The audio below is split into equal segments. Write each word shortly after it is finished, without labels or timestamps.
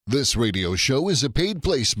This radio show is a paid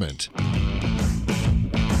placement.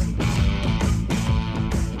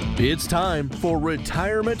 It's time for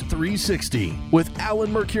Retirement 360 with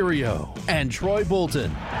Alan Mercurio and Troy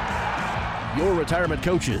Bolton. Your retirement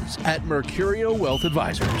coaches at Mercurio Wealth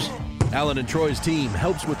Advisors. Alan and Troy's team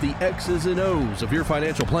helps with the X's and O's of your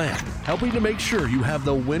financial plan, helping to make sure you have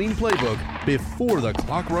the winning playbook before the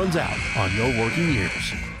clock runs out on your working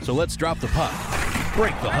years. So let's drop the puck,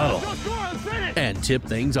 break the huddle, and tip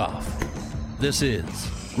things off. This is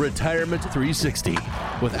Retirement 360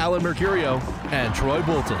 with Alan Mercurio and Troy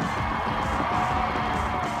Bolton.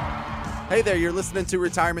 Hey there, you're listening to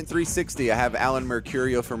Retirement 360. I have Alan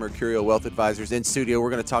Mercurio from Mercurio Wealth Advisors in studio. We're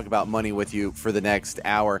going to talk about money with you for the next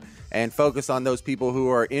hour and focus on those people who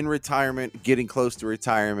are in retirement, getting close to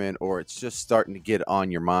retirement, or it's just starting to get on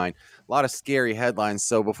your mind. A lot of scary headlines.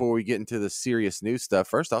 So before we get into the serious news stuff,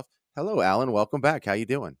 first off, hello, Alan. Welcome back. How you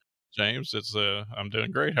doing? James, I'm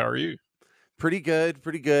doing great. How are you? Pretty good.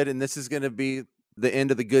 And this is going to be the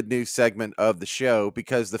end of the good news segment of the show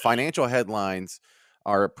because the financial headlines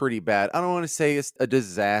are pretty bad. I don't want to say it's a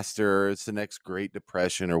disaster, it's the next Great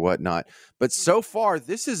Depression or whatnot, but so far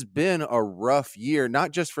this has been a rough year,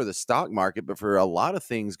 not just for the stock market, but for a lot of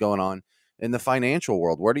things going on in the financial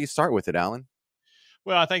world. Where do you start with it, Alan?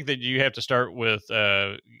 Well, I think that you have to start with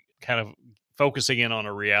kind of focusing in on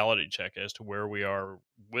a reality check as to where we are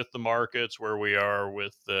with the markets, where we are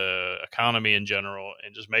with the economy in general,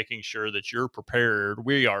 and just making sure that you're prepared.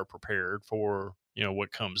 We are prepared for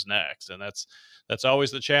what comes next, and that's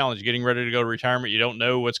always the challenge. Getting ready to go to retirement, you don't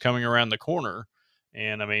know what's coming around the corner.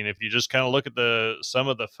 And I mean, if you just kind of look at some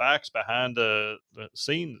of the facts behind the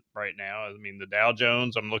scene right now, I mean, the Dow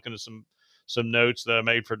Jones. I'm looking at some notes that I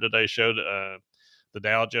made for today's show. The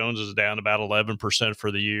Dow Jones is down about 11%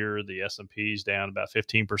 for the year. The S&P is down about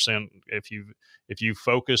 15%. If you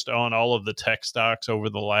focused on all of the tech stocks over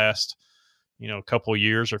the last couple of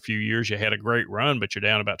years or few years, you had a great run, but you're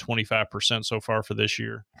down about 25% so far for this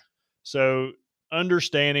year. So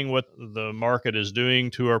understanding what the market is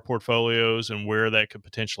doing to our portfolios and where that could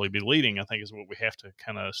potentially be leading, I think is what we have to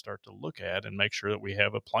kind of start to look at and make sure that we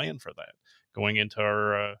have a plan for that going into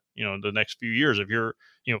our, the next few years. If you're,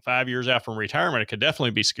 5 years out from retirement, it could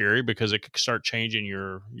definitely be scary because it could start changing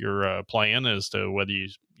your plan as to whether you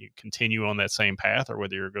continue on that same path or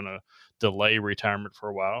whether you're going to delay retirement for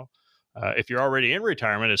a while. If you're already in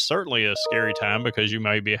retirement, it's certainly a scary time because you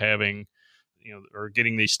may be having, or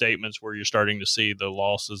getting these statements where you're starting to see the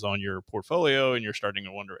losses on your portfolio and you're starting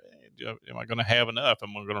to wonder, hey, am I going to have enough? Am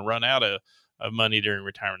I going to run out of money during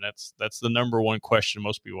retirement? That's the number one question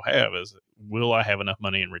most people have is, will I have enough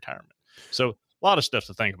money in retirement? So a lot of stuff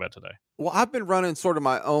to think about today. Well, I've been running sort of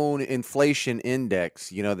my own inflation index.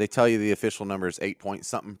 They tell you the official number is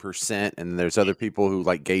 8-point-something%, and there's other people who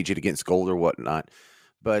like gauge it against gold or whatnot.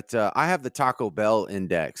 But I have the Taco Bell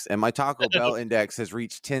index, and my Taco Bell index has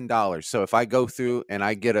reached $10. So if I go through and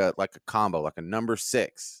I get a combo, like a number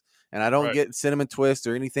 6, and I don't get cinnamon twist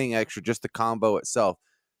or anything extra, just the combo itself,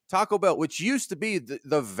 Taco Bell, which used to be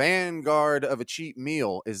the vanguard of a cheap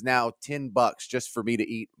meal, is now $10 just for me to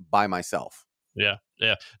eat by myself. Yeah.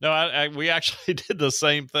 No, we actually did the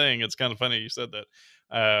same thing. It's kind of funny you said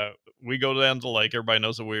that. We go down to the lake. Everybody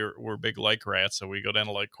knows that we're big lake rats, so we go down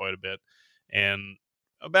to the lake quite a bit, and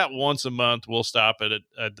about once a month, we'll stop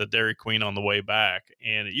at the Dairy Queen on the way back.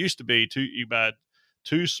 And it used to be you buy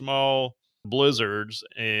 2 small blizzards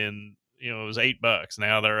and, it was $8.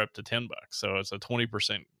 Now they're up to $10. So it's a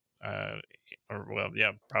 20%,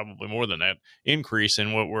 probably more than that increase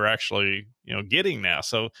in what we're actually, getting now.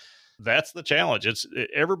 So that's the challenge.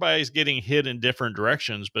 Everybody's getting hit in different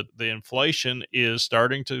directions, but the inflation is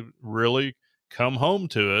starting to really come home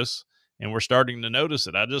to us and we're starting to notice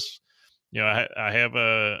it. I have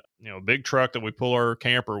a big truck that we pull our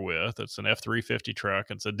camper with. It's an F-350 truck.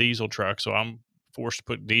 It's a diesel truck, so I'm forced to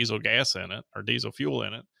put diesel gas in it or diesel fuel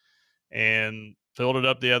in it, and filled it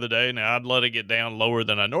up the other day. Now I'd let it get down lower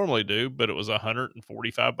than I normally do, but it was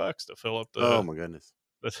 $145 to fill up the. Oh my goodness,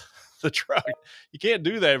 the truck. You can't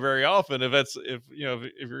do that very often if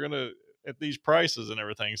you're gonna at these prices and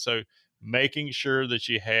everything. So making sure that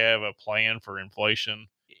you have a plan for inflation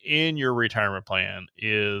in your retirement plan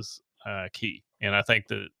is key. And I think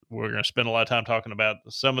that we're going to spend a lot of time talking about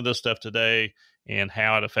some of this stuff today and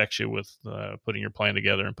how it affects you with putting your plan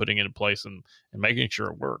together and putting it in place and making sure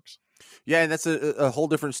it works. Yeah, and that's a whole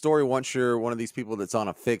different story once you're one of these people that's on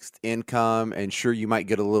a fixed income, and sure, you might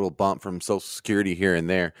get a little bump from Social Security here and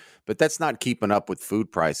there, but that's not keeping up with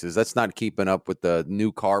food prices. That's not keeping up with the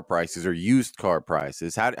new car prices or used car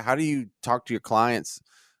prices. How do you talk to your clients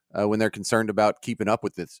when they're concerned about keeping up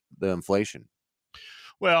with the inflation?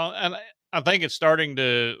 Well, and I think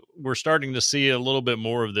we're starting to see a little bit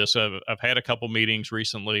more of this. I've had a couple meetings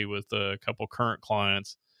recently with a couple current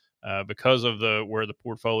clients because of where the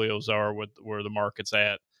portfolios are, where the market's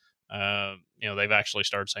at. They've actually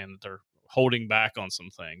started saying that they're holding back on some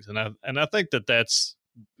things, and I think that that's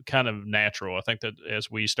kind of natural. I think that as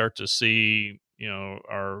we start to see,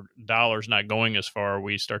 our dollars not going as far,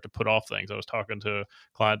 we start to put off things. I was talking to a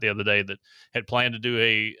client the other day that had planned to do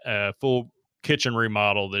a full kitchen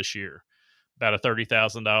remodel this year, about a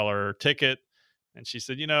 $30,000 ticket. And she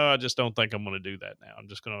said, I just don't think I'm going to do that now. I'm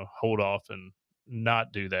just going to hold off and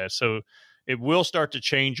not do that. So it will start to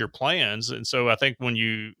change your plans. And so I think when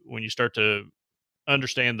you start to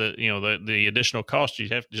understand that, the additional cost, you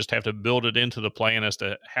have to build it into the plan as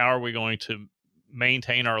to how are we going to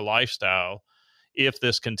maintain our lifestyle if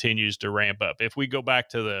this continues to ramp up. If we go back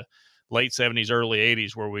to the late 70s, early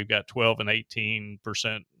 80s, where we've got 12 and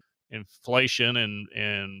 18% inflation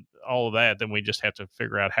and all of that, then we just have to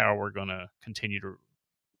figure out how we're going to continue to,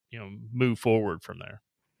 move forward from there.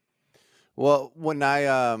 Well, when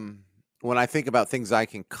I think about things I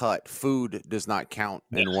can cut, food does not count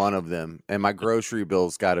in one of them. And my grocery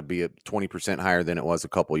bill's got to be at 20% higher than it was a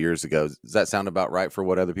couple years ago. Does that sound about right for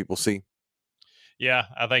what other people see? Yeah,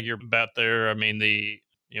 I think you're about there. I mean,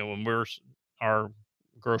 when our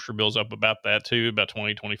grocery bill's up about that too, about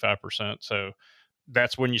 20, 25%. So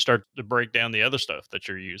that's when you start to break down the other stuff that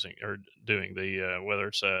you're using or doing, whether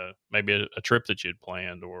it's maybe a trip that you'd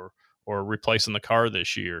planned or replacing the car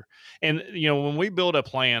this year. And, when we build a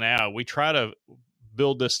plan out, we try to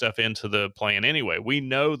build this stuff into the plan anyway. We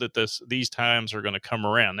know that these times are going to come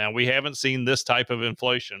around. Now, we haven't seen this type of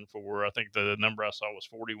inflation for, I think the number I saw was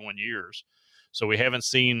 41 years. So we haven't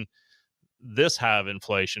seen this high of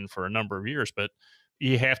inflation for a number of years, but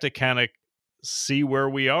you have to kind of see where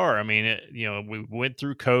we are. I mean, we went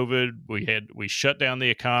through COVID. We shut down the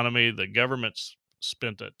economy. The government's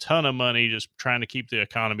spent a ton of money just trying to keep the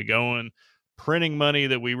economy going, printing money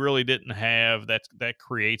that we really didn't have. That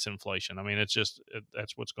creates inflation. I mean, that's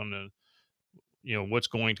what's going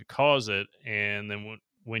to cause it. And then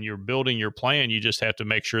when you're building your plan, you just have to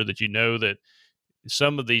make sure that that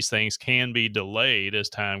some of these things can be delayed as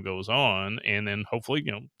time goes on, and then hopefully,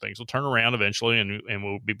 things will turn around eventually, and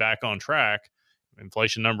we'll be back on track.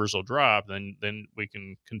 Inflation numbers will drop, then we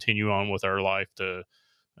can continue on with our life to,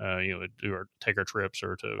 take our trips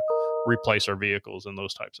or to replace our vehicles and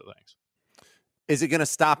those types of things. Is it going to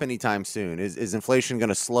stop anytime soon? Is inflation going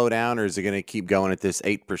to slow down, or is it going to keep going at this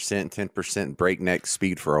 8%, 10% breakneck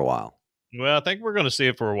speed for a while? Well, I think we're going to see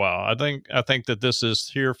it for a while. I think that this is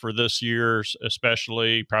here for this year,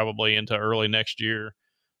 especially probably into early next year.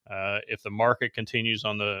 If the market continues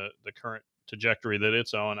on the current trajectory that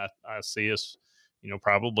it's on, I see us,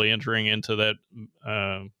 probably entering into that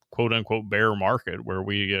quote unquote bear market where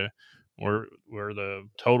where the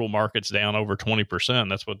total market's down over 20%.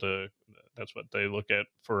 That's what they look at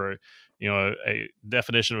for a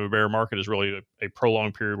definition of a bear market is really a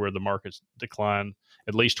prolonged period where the market's declined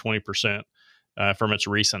at least 20% from its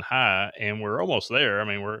recent high, and we're almost there. I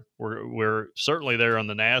mean, we're certainly there on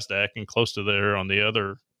the NASDAQ and close to there on the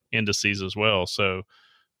other indices as well. So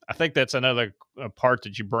I think that's another part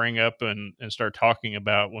that you bring up and start talking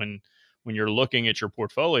about when you're looking at your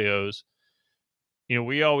portfolios.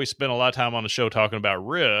 We always spend a lot of time on the show talking about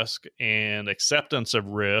risk and acceptance of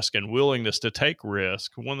risk and willingness to take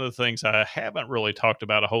risk. One of the things I haven't really talked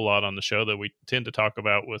about a whole lot on the show that we tend to talk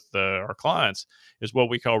about with our clients is what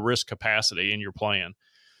we call risk capacity in your plan.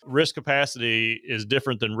 Risk capacity is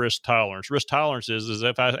different than risk tolerance. Risk tolerance is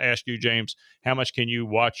if I ask you, James, how much can you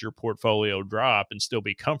watch your portfolio drop and still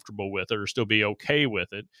be comfortable with it or still be okay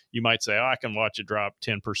with it? You might say, I can watch it drop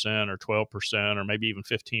 10% or 12% or maybe even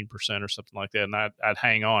 15% or something like that. And I'd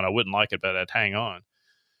hang on. I wouldn't like it, but I'd hang on.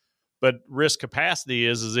 But risk capacity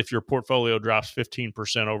is if your portfolio drops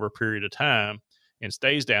 15% over a period of time and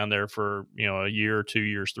stays down there for, a year, 2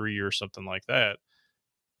 years, 3 years, something like that.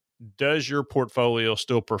 Does your portfolio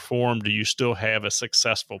still perform? Do you still have a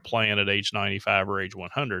successful plan at age 95 or age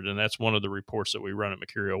 100? And that's one of the reports that we run at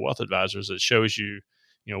Mercurio Wealth Advisors. It shows you,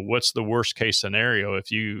 what's the worst case scenario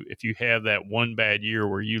if you have that one bad year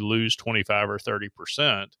where you lose 25 or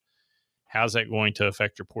 30%. How's that going to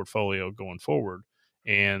affect your portfolio going forward?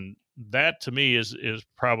 And that to me is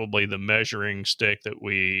probably the measuring stick that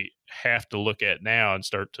we have to look at now and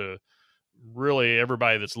start to really,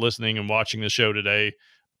 everybody that's listening and watching the show today,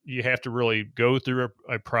 you have to really go through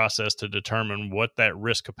a process to determine what that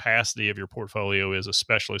risk capacity of your portfolio is,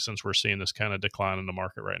 especially since we're seeing this kind of decline in the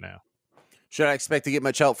market right now. Should I expect to get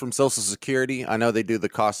much help from Social Security? I know they do the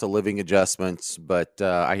cost of living adjustments, but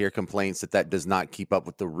I hear complaints that does not keep up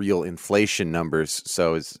with the real inflation numbers.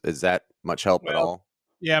 So is that much help at all.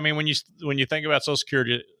 Yeah, I mean, when you think about Social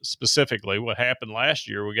Security specifically, what happened last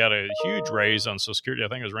year, we got a huge raise on Social Security. I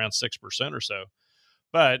think it was around 6% or so,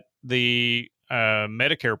 but the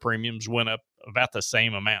Medicare premiums went up about the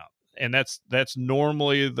same amount, and that's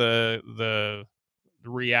normally the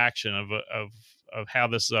reaction of how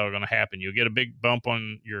this is all going to happen. You'll get a big bump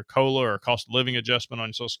on your COLA or cost of living adjustment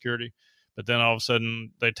on Social Security, but then all of a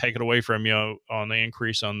sudden they take it away from you on the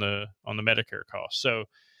increase on the Medicare cost. So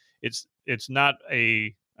it's not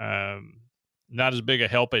not as big a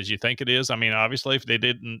help as you think it is. I mean, obviously, if you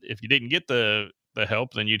didn't get the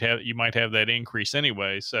help, then you might have that increase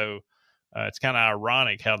anyway. So it's kind of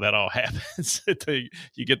ironic how that all happens.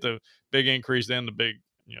 You get the big increase, then the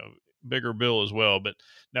bigger bill as well. But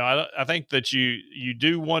no, I think that you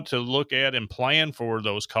do want to look at and plan for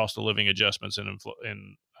those cost of living adjustments in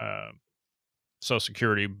Social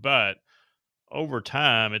Security, but over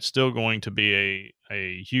time, it's still going to be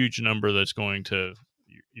a huge number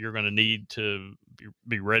you're going to need to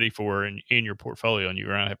be ready for in your portfolio, and you're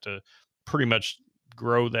going to have to pretty much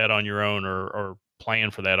grow that on your own or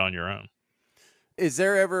plan for that on your own. Is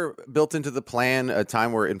there ever built into the plan a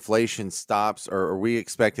time where inflation stops, or are we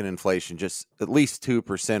expecting inflation just at least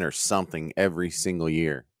 2% or something every single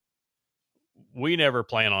year? We never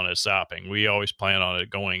plan on it stopping. We always plan on it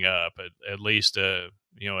going up at least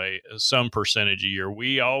some percentage a year.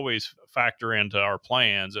 We always factor into our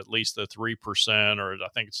plans at least the 3%, or I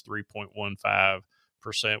think it's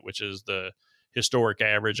 3.15%, which is the historic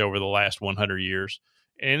average over the last 100 years.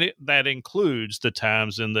 And that includes the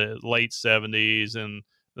times in the late 70s and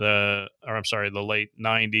the late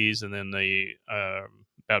 90s, and then the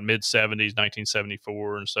about mid 70s,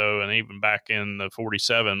 1974, and so, and even back in the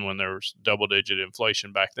 47 when there was double-digit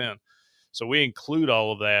inflation back then. So we include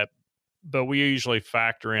all of that, but we usually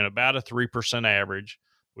factor in about a 3% average,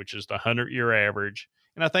 which is the 100-year average.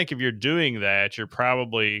 And I think if you're doing that, you're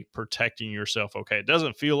probably protecting yourself okay. It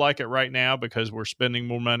doesn't feel like it right now because we're spending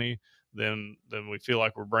more money than we feel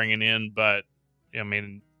like we're bringing in. But, I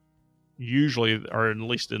mean, usually, or at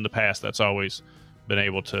least in the past, that's always been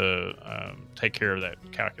able to take care of that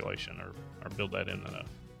calculation or build that in enough.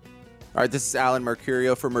 All right, this is Alan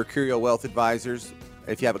Mercurio for Mercurio Wealth Advisors.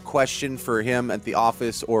 If you have a question for him at the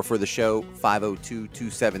office or for the show,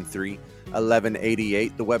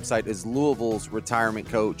 502-273-1188. The website is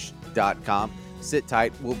Louisville'sRetirementCoach.com. Sit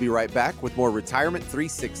tight. We'll be right back with more Retirement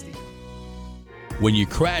 360. When you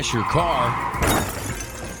crash your car,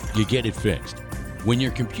 you get it fixed. When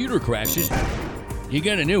your computer crashes, you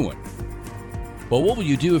get a new one. But what will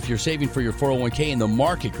you do if you're saving for your 401k and the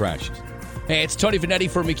market crashes? Hey, it's Tony Vanetti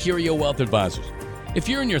for Mercurio Wealth Advisors. If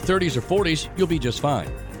you're in your 30s or 40s, you'll be just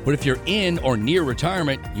fine. But if you're in or near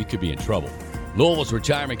retirement, you could be in trouble. Louisville's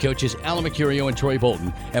retirement coaches, Alan Mercurio and Troy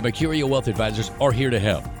Bolton, and Mercurio Wealth Advisors are here to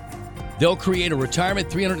help. They'll create a retirement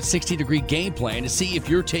 360-degree game plan to see if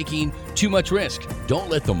you're taking too much risk. Don't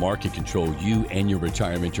let the market control you and your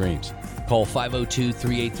retirement dreams. Call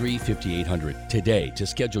 502-383-5800 today to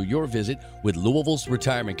schedule your visit with Louisville's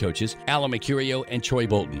retirement coaches, Alan Mercurio and Troy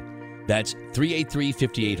Bolton. That's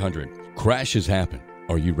 383-5800. Crashes happen.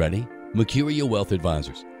 Are you ready? Mercurio Wealth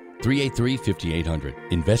Advisors.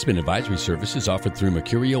 383-5800. Investment advisory services offered through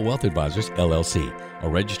Mercurio Wealth Advisors, LLC, a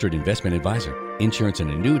registered investment advisor. Insurance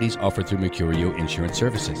and annuities offered through Mercurio Insurance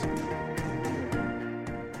Services.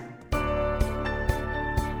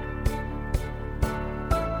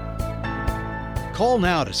 Call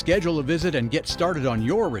now to schedule a visit and get started on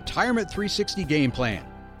your Retirement 360 game plan.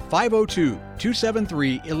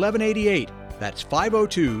 502-273-1188. That's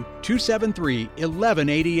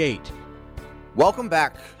 502-273-1188. Welcome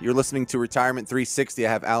back. You're listening to Retirement 360.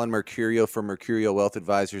 I have Alan Mercurio from Mercurio Wealth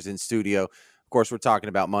Advisors in studio. Of course, we're talking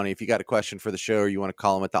about money. If you got a question for the show or you want to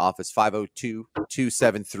call them at the office,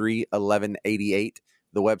 502-273-1188.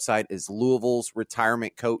 The website is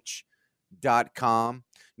Louisville'sRetirementCoach.com.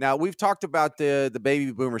 Now, we've talked about the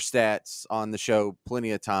baby boomer stats on the show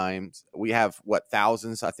plenty of times. We have,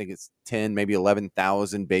 thousands? I think it's 10, maybe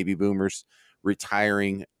 11,000 baby boomers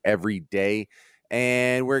retiring every day.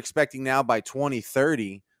 And we're expecting now by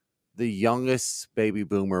 2030, the youngest baby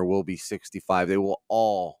boomer will be 65. They will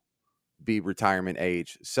all be retirement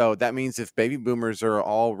age. So that means if baby boomers are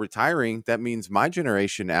all retiring, that means my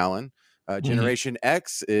generation, Alan, Generation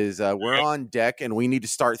X is we're on deck, and we need to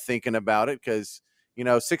start thinking about it because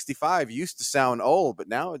 65 used to sound old, but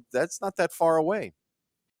now that's not that far away.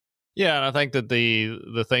 Yeah, and I think that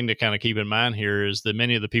the thing to kind of keep in mind here is that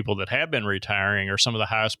many of the people that have been retiring are some of the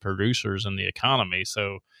highest producers in the economy.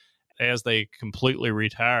 So as they completely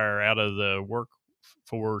retire out of the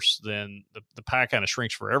workforce, then the pie kind of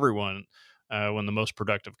shrinks for everyone. when the most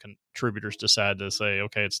productive contributors decide to say,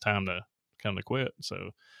 okay, it's time to quit.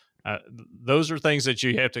 So those are things that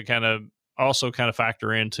you have to kind of also kind of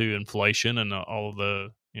factor into inflation and all of the,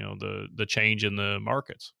 the change in the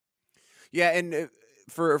markets. Yeah, and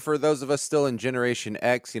for those of us still in Generation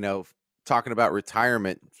X, talking about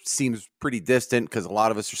retirement seems pretty distant because a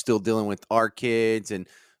lot of us are still dealing with our kids and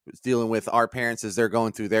dealing with our parents as they're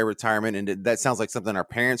going through their retirement, and that sounds like something our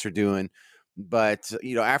parents are doing. But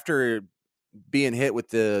after being hit with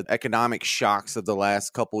the economic shocks of the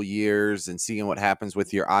last couple years and seeing what happens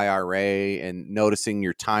with your IRA and noticing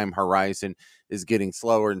your time horizon is getting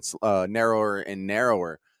slower and narrower and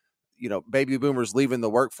narrower, baby boomers leaving the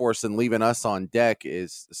workforce and leaving us on deck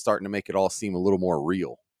is starting to make it all seem a little more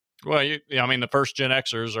real. Well, the first Gen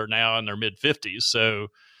Xers are now in their mid 50s, so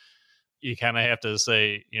you kind of have to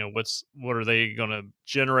say, what are they going to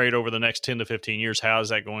generate over the next 10 to 15 years? How is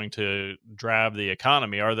that going to drive the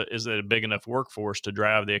economy? Is it a big enough workforce to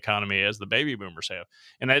drive the economy as the baby boomers have?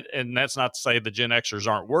 And that's not to say the Gen Xers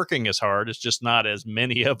aren't working as hard. It's just not as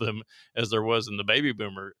many of them as there was in the baby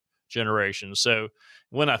boomer generation. So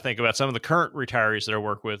when I think about some of the current retirees that I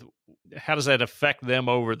work with, how does that affect them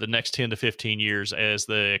over the next 10 to 15 years as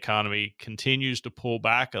the economy continues to pull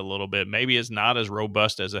back a little bit? Maybe it's not as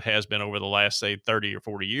robust as it has been over the last, say, 30 or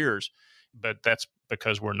 40 years, but that's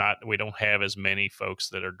because we don't have as many folks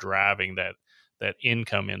that are driving that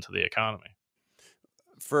income into the economy.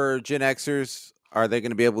 For Gen Xers, are they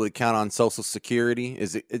going to be able to count on Social Security?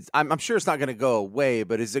 I'm sure it's not going to go away,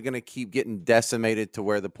 but is it going to keep getting decimated to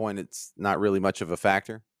where the point it's not really much of a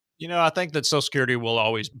factor? I think that Social Security will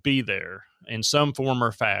always be there in some form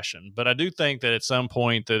or fashion, but I do think that at some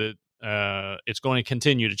point that it's going to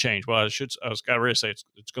continue to change. Well, I was going to say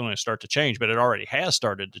it's going to start to change, but it already has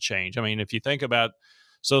started to change. I mean, if you think about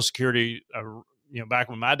Social Security, back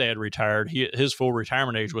when my dad retired, his full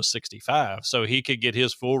retirement age was 65, so he could get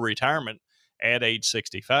his full retirement at age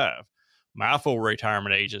 65. My full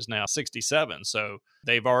retirement age is now 67, so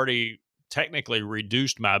they've already technically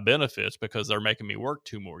reduced my benefits because they're making me work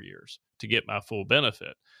 2 more years to get my full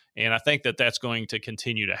benefit. And I think that that's going to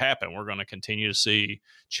continue to happen. We're going to continue to see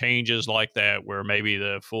changes like that where maybe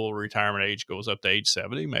the full retirement age goes up to age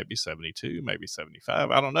 70, maybe 72, maybe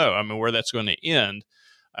 75. I don't know. I mean, where that's going to end.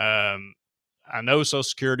 I know Social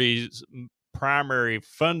Security's primary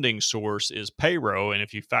funding source is payroll. And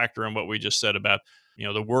if you factor in what we just said about,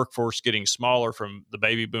 the workforce getting smaller from the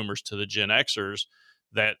baby boomers to the Gen Xers,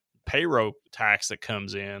 that payroll tax that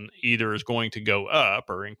comes in either is going to go up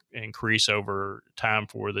or increase over time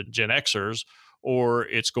for the Gen Xers, or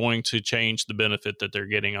it's going to change the benefit that they're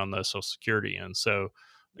getting on the Social Security end. So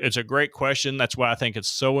it's a great question. That's why I think it's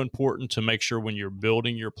so important to make sure when you're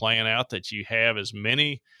building your plan out that you have as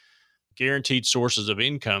many guaranteed sources of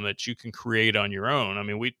income that you can create on your own. I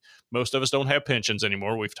mean, most of us don't have pensions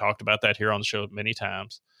anymore. We've talked about that here on the show many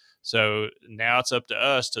times. So now it's up to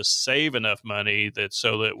us to save enough money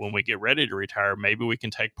so that when we get ready to retire, maybe we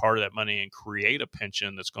can take part of that money and create a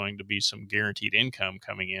pension that's going to be some guaranteed income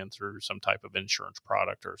coming in through some type of insurance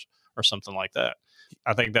product or something like that.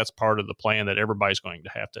 I think that's part of the plan that everybody's going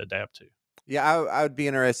to have to adapt to. Yeah, I would be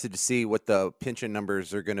interested to see what the pension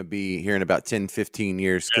numbers are going to be here in about 10, 15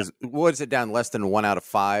 years. Because what is it down? Less than 1 out of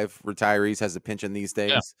 5 retirees has a pension these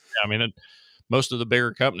days? Yeah. I mean, most of the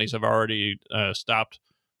bigger companies have already stopped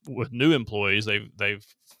with new employees. They've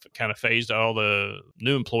kind of phased all the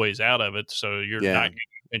new employees out of it. So you're not getting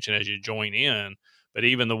a pension as you join in. But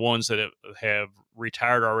even the ones that have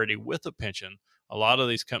retired already with a pension, a lot of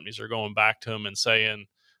these companies are going back to them and saying,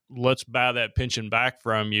 let's buy that pension back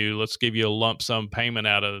from you. Let's give you a lump sum payment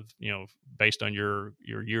out of, based on your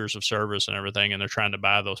years of service and everything. And they're trying to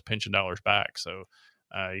buy those pension dollars back. So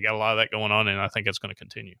you got a lot of that going on, and I think it's going to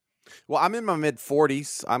continue. Well, I'm in my mid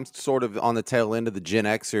 40s. I'm sort of on the tail end of the Gen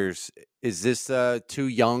Xers. Is this too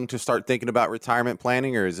young to start thinking about retirement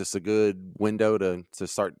planning, or is this a good window to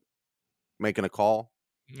start making a call?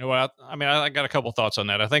 Well, I mean, I got a couple thoughts on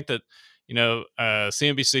that. I think that,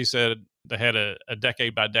 CNBC said they had a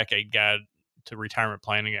decade by decade guide to retirement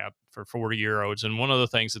planning out for 40-year-olds. And one of the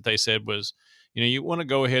things that they said was, you want to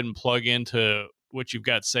go ahead and plug into what you've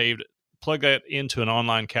got saved, plug that into an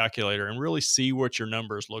online calculator and really see what your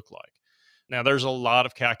numbers look like. Now, there's a lot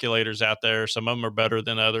of calculators out there. Some of them are better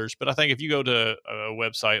than others. But I think if you go to a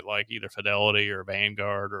website like either Fidelity or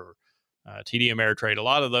Vanguard or TD Ameritrade, a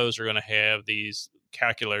lot of those are going to have these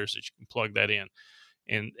calculators that you can plug that in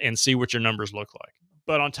and see what your numbers look like.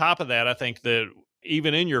 But on top of that, I think that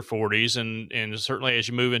even in your 40s and certainly as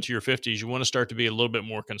you move into your 50s, you want to start to be a little bit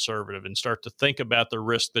more conservative and start to think about the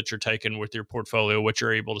risk that you're taking with your portfolio, what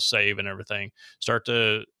you're able to save and everything. Start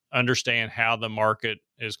to understand how the market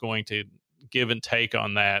is going to give and take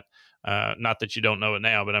on that. Not that you don't know it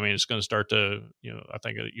now, but I mean, it's going to start to, I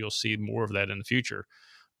think you'll see more of that in the future.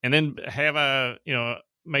 And then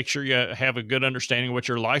make sure you have a good understanding of what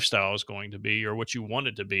your lifestyle is going to be or what you want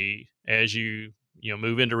it to be as you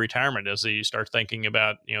move into retirement, as you start thinking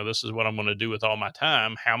about, this is what I'm going to do with all my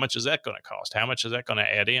time. How much is that going to cost? How much is that going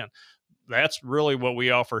to add in? That's really what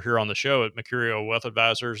we offer here on the show at Mercurio Wealth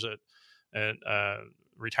Advisors at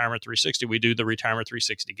Retirement 360. We do the Retirement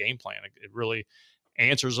 360 game plan. It really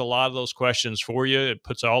answers a lot of those questions for you. It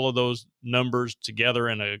puts all of those numbers together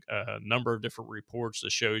in a number of different reports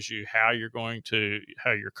that shows you how your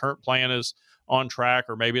current plan is on track,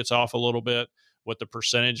 or maybe it's off a little bit, what the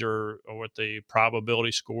percentage or what the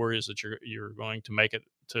probability score is that you're going to make it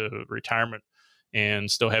to retirement and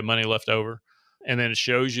still have money left over. And then it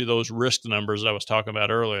shows you those risk numbers I was talking about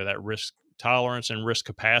earlier, that risk tolerance and risk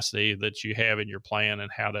capacity that you have in your plan,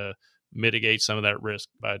 and how to mitigate some of that risk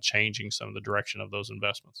by changing some of the direction of those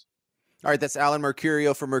investments. All right, that's Alan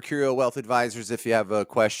Mercurio from Mercurio Wealth Advisors. If you have a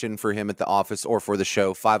question for him at the office or for the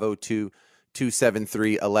show,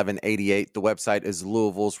 502-273-1188. The website is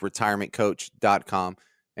Louisville'sRetirementCoach.com.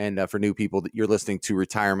 And for new people, you're listening to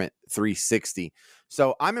Retirement 360.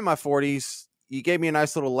 So I'm in my 40s. You gave me a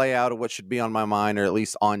nice little layout of what should be on my mind, or at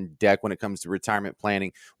least on deck when it comes to retirement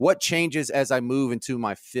planning. What changes as I move into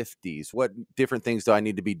my 50s? What different things do I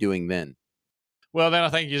need to be doing then? Well, then I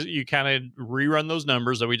think you kind of rerun those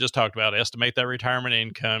numbers that we just talked about, estimate that retirement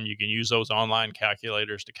income. You can use those online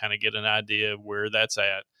calculators to kind of get an idea of where that's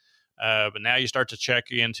at. But now you start to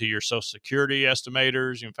check into your Social Security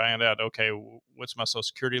estimators. You can find out, okay, what's my Social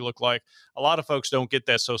Security look like? A lot of folks don't get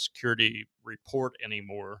that Social Security report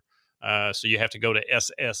anymore. So you have to go to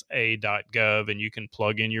ssa.gov, and you can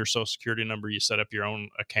plug in your Social Security number. You set up your own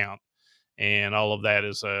account, and all of that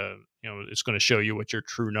is, it's going to show you what your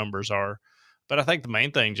true numbers are. But I think the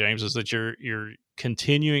main thing, James, is that you're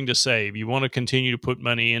continuing to save. You want to continue to put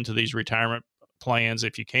money into these retirement plans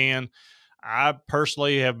if you can. I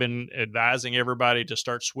personally have been advising everybody to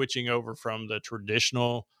start switching over from the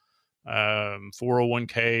traditional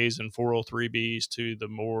 401ks and 403bs to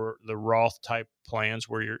the Roth type plans,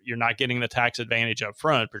 where you're not getting the tax advantage up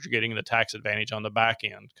front, but you're getting the tax advantage on the back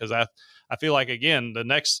end. Because I feel like, again, the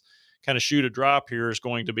next kind of shoe to drop here is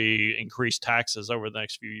going to be increased taxes over the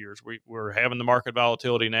next few years. We're having the market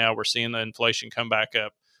volatility now. We're seeing the inflation come back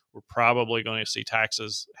up. We're probably going to see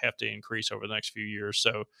taxes have to increase over the next few years.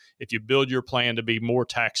 So if you build your plan to be more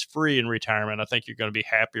tax-free in retirement, I think you're going to be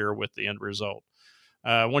happier with the end result.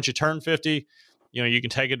 Once you turn 50, you can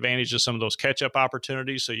take advantage of some of those catch-up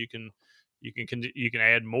opportunities. So you can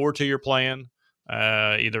add more to your plan,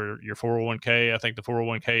 either your 401k. I think the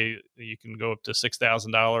 401k, you can go up to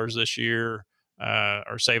 $6,000 this year,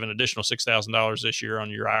 or save an additional $6,000 this year. On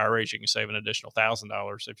your IRAs, you can save an additional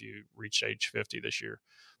 $1,000 if you reach age 50 this year.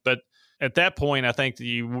 But at that point, I think that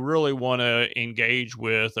you really want to engage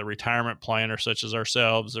with a retirement planner such as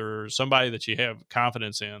ourselves, or somebody that you have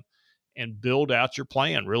confidence in, and build out your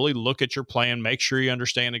plan. Really look at your plan. Make sure you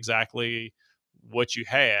understand exactly what you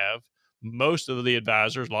have. Most of the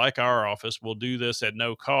advisors, like our office, will do this at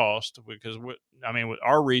no cost, because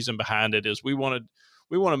our reason behind it is we want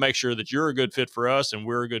to make sure that you're a good fit for us and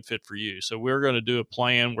we're a good fit for you. So we're going to do a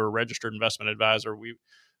plan. We're a registered investment advisor.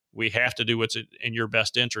 We have to do what's in your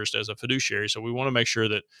best interest as a fiduciary. So we want to make sure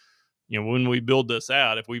that, when we build this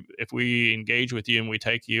out, if we engage with you and we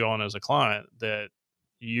take you on as a client, that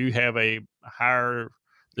you have a higher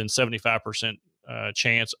than 75%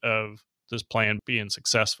 chance of this plan being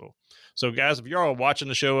successful. So guys, if you're all watching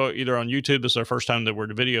the show either on YouTube, this is our first time that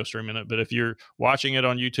we're video streaming it, but if you're watching it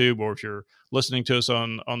on YouTube, or if you're listening to us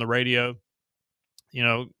on the radio,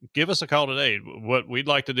 give us a call today. What we'd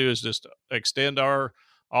like to do is just extend our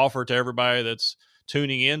offer to everybody that's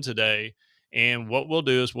tuning in today. And what we'll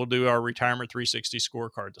do is we'll do our Retirement 360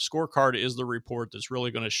 scorecard. The scorecard is the report that's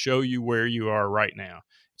really going to show you where you are right now.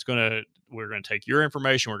 We're going to take your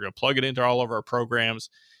information, we're going to plug it into all of our programs,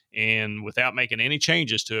 and without making any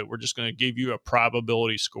changes to it, we're just going to give you a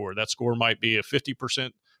probability score. That score might be a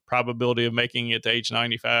 50% probability of making it to age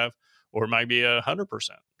 95, or it might be 100%.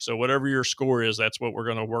 So whatever your score is, that's what we're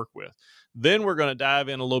going to work with. Then we're going to dive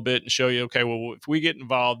in a little bit and show you, okay, well, if we get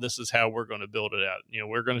involved, this is how we're going to build it out.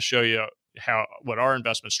 We're going to show you what our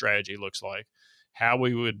investment strategy looks like, how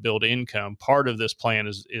we would build income. Part of this plan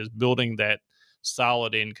is building that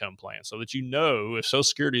solid income plan, so that if Social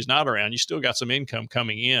Security is not around, you still got some income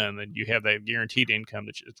coming in, and you have that guaranteed income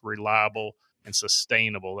that's reliable and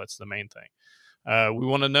sustainable. That's the main thing. We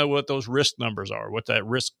want to know what those risk numbers are, what that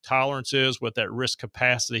risk tolerance is, what that risk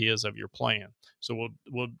capacity is of your plan. So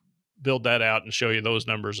we'll build that out and show you those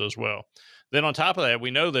numbers as well. Then on top of that, we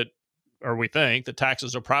know that or we think that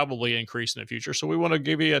taxes will probably increase in the future. So we want to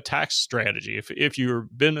give you a tax strategy. If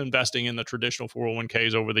you've been investing in the traditional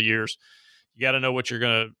 401ks over the years, you got to know what you're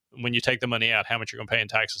going to, when you take the money out, how much you're going to pay in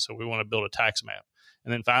taxes. So we want to build a tax map.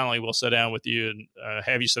 And then finally, we'll sit down with you and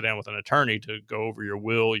have you sit down with an attorney to go over your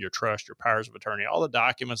will, your trust, your powers of attorney, all the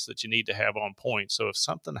documents that you need to have on point. So if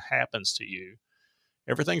something happens to you,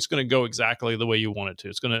 everything's going to go exactly the way you want it to.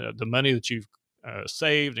 It's going to, the money that you've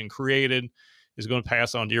saved and created is going to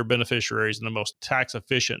pass on to your beneficiaries in the most tax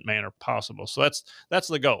efficient manner possible. So that's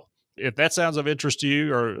the goal. If that sounds of interest to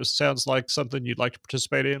you or sounds like something you'd like to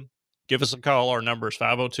participate in, give us a call. Our number is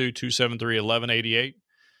 502-273-1188.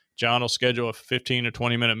 John will schedule a 15 or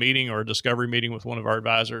 20 minute meeting or a discovery meeting with one of our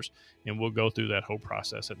advisors, and we'll go through that whole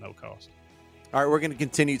process at no cost. All right, we're going to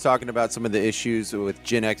continue talking about some of the issues with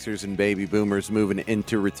Gen Xers and baby boomers moving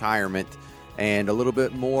into retirement, and a little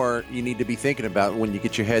bit more you need to be thinking about when you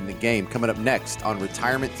get your head in the game. Coming up next on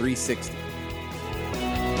Retirement 360.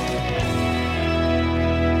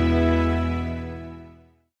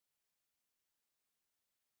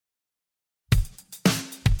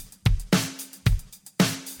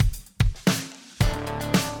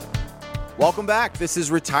 Welcome back. This is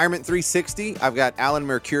Retirement 360. I've got Alan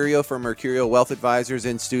Mercurio from Mercurio Wealth Advisors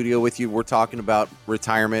in studio with you. We're talking about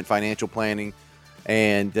retirement, financial planning,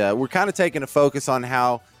 and we're kind of taking a focus on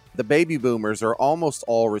how the baby boomers are almost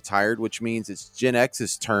all retired, which means it's Gen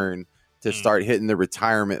X's turn to start hitting the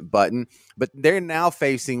retirement button. But they're now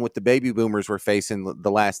facing what the baby boomers were facing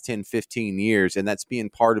the last 10, 15 years, and that's being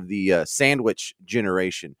part of the sandwich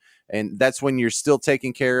generation. And that's when you're still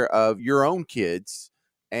taking care of your own kids,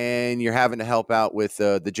 and you're having to help out with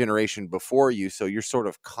the generation before you. So you're sort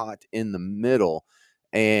of caught in the middle.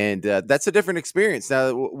 And that's a different experience.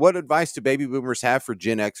 Now, what advice do baby boomers have for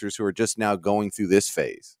Gen Xers who are just now going through this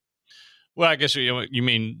phase? Well, I guess you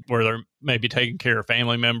mean where they're maybe taking care of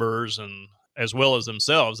family members and as well as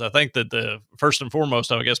themselves. I think that the first and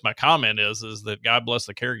foremost, I guess my comment is that God bless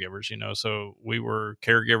the caregivers, So we were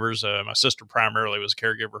caregivers. My sister primarily was a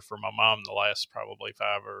caregiver for my mom the last probably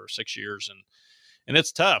 5 or 6 years. And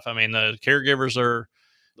it's tough. I mean, the caregivers are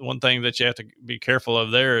the one thing that you have to be careful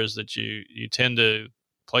of there is that you tend to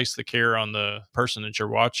place the care on the person that you're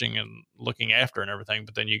watching and looking after and everything.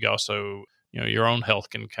 But then you also, your own health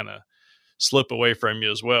can kind of slip away from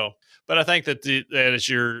you as well. But I think that that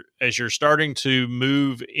as you're starting to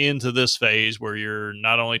move into this phase where you're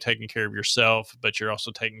not only taking care of yourself, but you're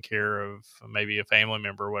also taking care of maybe a family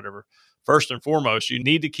member or whatever, first and foremost, you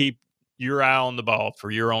need to keep your eye on the ball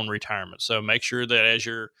for your own retirement. So make sure that as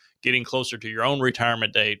you're getting closer to your own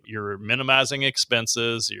retirement date, you're minimizing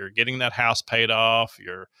expenses, you're getting that house paid off,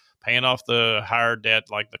 you're paying off the higher debt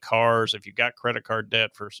like the cars. If you've got credit card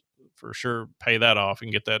debt, for sure, pay that off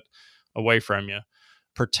and get that away from you.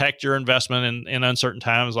 Protect your investment in uncertain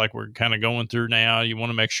times like we're kind of going through now. You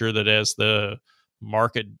want to make sure that as the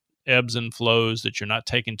market ebbs and flows, that you're not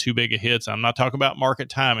taking too big of hits. I'm not talking about market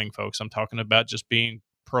timing, folks. I'm talking about just being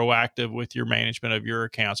proactive with your management of your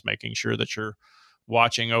accounts, making sure that you're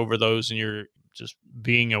watching over those and you're just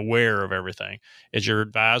being aware of everything. As your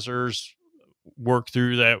advisors work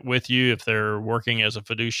through that with you, if they're working as a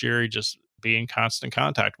fiduciary, just be in constant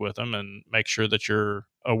contact with them and make sure that you're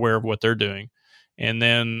aware of what they're doing. And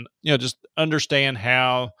then, just understand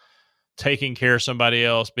how taking care of somebody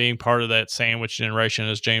else, being part of that sandwich generation,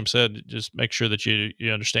 as James said, just make sure that you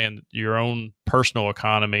understand your own personal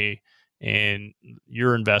economy and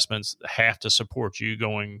your investments have to support you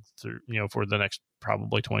going through, for the next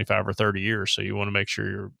probably 25 or 30 years. So you want to make sure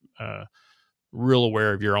you're real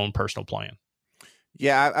aware of your own personal plan.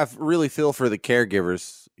 Yeah, I really feel for the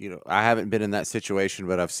caregivers. I haven't been in that situation,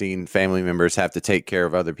 but I've seen family members have to take care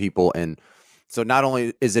of other people. And so not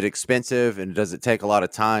only is it expensive and does it take a lot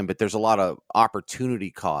of time, but there's a lot of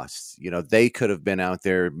opportunity costs. They could have been out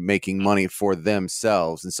there making money for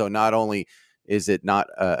themselves. And so not only is it not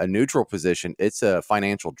a neutral position, it's a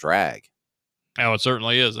financial drag. Oh, it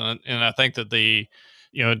certainly is. And I think that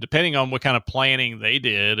depending on what kind of planning they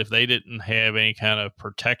did, if they didn't have any kind of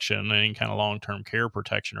protection, any kind of long-term care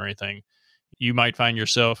protection or anything, you might find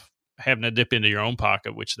yourself having to dip into your own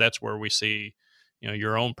pocket, which that's where we see,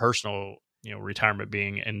 your own personal, retirement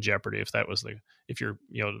being in jeopardy if you're,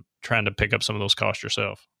 trying to pick up some of those costs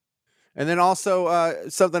yourself. And then also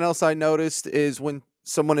something else I noticed is when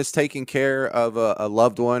someone is taking care of a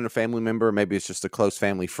loved one, a family member, maybe it's just a close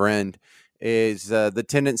family friend, is the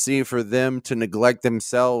tendency for them to neglect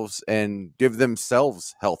themselves and give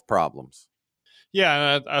themselves health problems.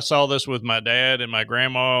 Yeah, I saw this with my dad and my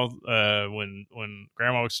grandma when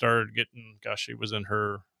grandma started getting, she was in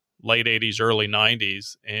her late 80s, early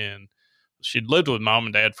 90s, and she'd lived with mom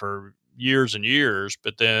and dad for years and years.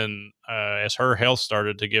 But then as her health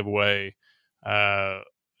started to give way,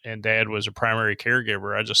 and Dad was a primary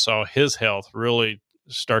caregiver, I just saw his health really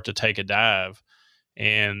start to take a dive.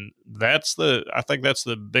 And I think that's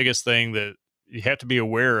the biggest thing that you have to be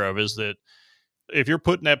aware of, is that if you're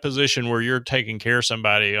put in that position where you're taking care of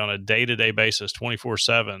somebody on a day-to-day basis,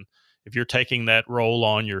 24/7, if you're taking that role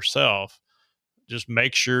on yourself, just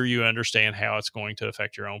make sure you understand how it's going to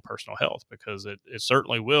affect your own personal health, because it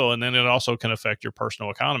certainly will. And then it also can affect your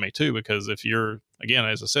personal economy too, because if you're, again,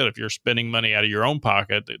 as I said, if you're spending money out of your own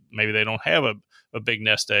pocket, maybe they don't have a big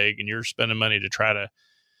nest egg, and you're spending money to try to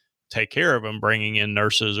take care of them, bringing in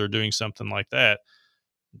nurses or doing something like that,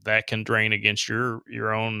 that can drain against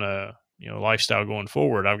your own, lifestyle going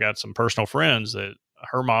forward. I've got some personal friends that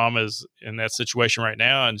her mom is in that situation right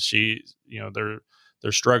now, and she,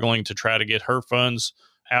 they're struggling to try to get her funds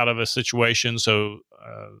out of a situation. So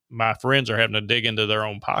my friends are having to dig into their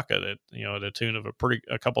own pocket at the tune of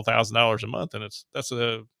a couple $1,000s a month, and that's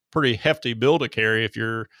a pretty hefty bill to carry if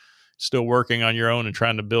you're still working on your own and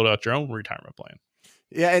trying to build out your own retirement plan.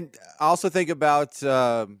 Yeah, and I also think about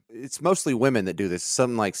it's mostly women that do this.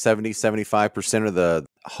 Something like 70-75% of the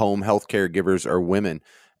home health care givers are women,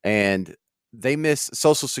 and they miss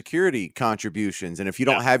Social Security contributions. And if you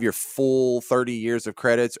don't have your full 30 years of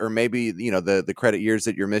credits, or maybe the credit years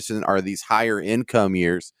that you're missing are these higher income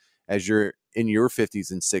years as you're in your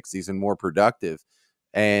 50s and 60s and more productive,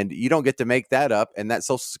 and you don't get to make that up. And that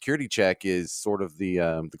Social Security check is sort of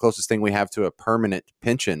the closest thing we have to a permanent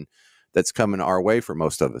pension that's coming our way for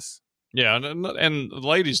most of us. Yeah, and the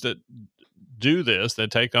ladies that do this,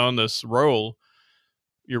 that take on this role,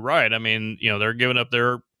 you're right. I mean, they're giving up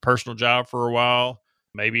their personal job for a while,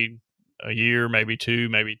 maybe a year, maybe 2,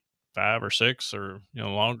 maybe 5 or 6, or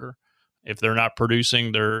longer. If they're not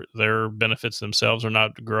producing, their benefits themselves are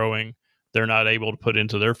not growing. They're not able to put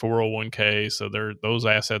into their 401k, so those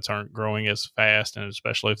assets aren't growing as fast. And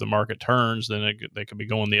especially if the market turns, then they could be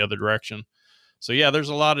going the other direction. So yeah, there's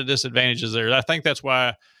a lot of disadvantages there. I think that's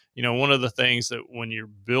why, one of the things that when you're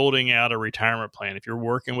building out a retirement plan, if you're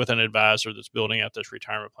working with an advisor that's building out this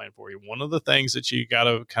retirement plan for you, one of the things that you got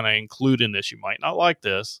to kind of include in this, you might not like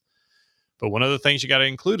this, but one of the things you got to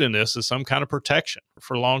include in this is some kind of protection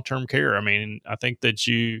for long-term care. I mean, I think that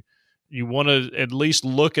you want to at least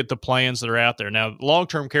look at the plans that are out there. Now,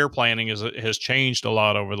 long-term care planning has changed a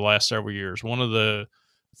lot over the last several years. One of the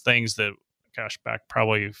things that, back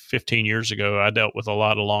probably 15 years ago, I dealt with a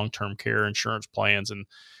lot of long-term care insurance plans, and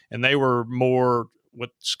they were more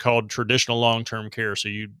what's called traditional long-term care. So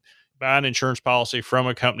you'd buy an insurance policy from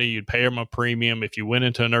a company, you'd pay them a premium. If you went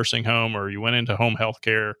into a nursing home or you went into home health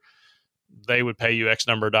care, they would pay you X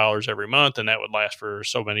number of dollars every month, and that would last for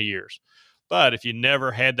so many years. But if you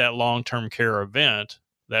never had that long-term care event,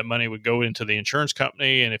 that money would go into the insurance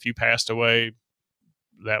company, and if you passed away,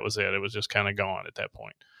 that was it. It was just kind of gone at that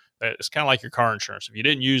point. It's kind of like your car insurance. If you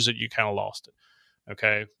didn't use it, you kind of lost it.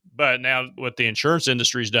 Okay. But now what the insurance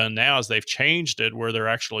industry's done now is they've changed it where they're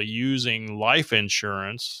actually using life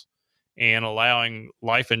insurance and allowing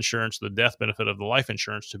life insurance, the death benefit of the life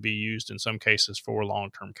insurance, to be used in some cases for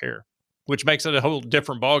long-term care, which makes it a whole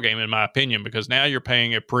different ballgame, in my opinion, because now you're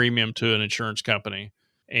paying a premium to an insurance company.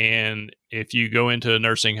 And if you go into a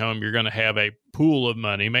nursing home, you're going to have a pool of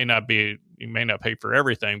money. You may not pay for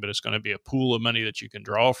everything, but it's going to be a pool of money that you can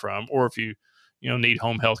draw from. Or if you need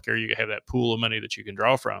home health care, you have that pool of money that you can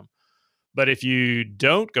draw from. But if you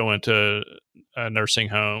don't go into a nursing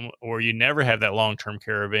home, or you never have that long-term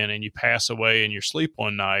care event, and you pass away in your sleep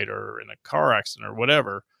one night or in a car accident or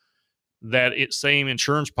whatever, that same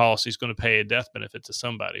insurance policy is going to pay a death benefit to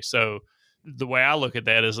somebody. So the way I look at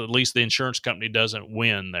that is at least the insurance company doesn't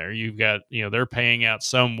win there. You've got, they're paying out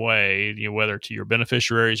some way, whether to your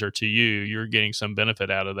beneficiaries or to you, you're getting some benefit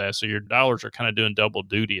out of that. So your dollars are kind of doing double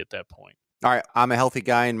duty at that point. All right, I'm a healthy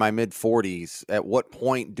guy in my mid-40s. At what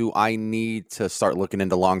point do I need to start looking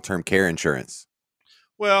into long-term care insurance?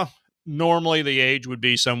 Well, normally the age would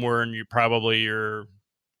be somewhere in your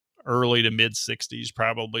early to mid-60s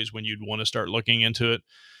probably is when you'd want to start looking into it.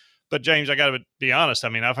 But James, I got to be honest. I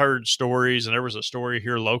mean, I've heard stories, and there was a story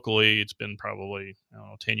here locally. It's been probably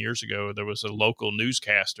 10 years ago. There was a local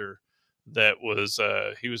newscaster that was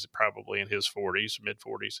he was probably in his 40s,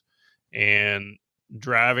 mid-40s, and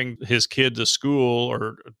driving his kid to school,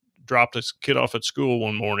 or dropped his kid off at school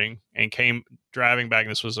one morning and came driving back.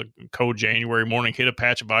 And this was a cold January morning, hit a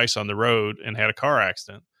patch of ice on the road and had a car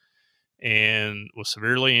accident and was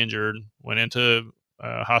severely injured, went into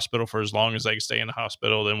hospital for as long as they could stay in the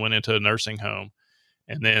hospital, then went into a nursing home.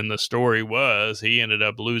 And then the story was he ended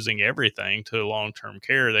up losing everything to long-term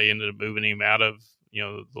care. They ended up moving him out of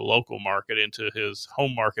the local market into his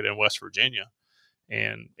home market in West Virginia,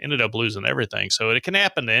 and ended up losing everything. So it can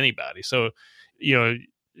happen to anybody. So,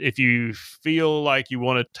 if you feel like you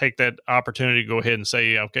want to take that opportunity to go ahead and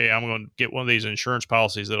say, okay, I'm going to get one of these insurance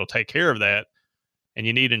policies that'll take care of that, and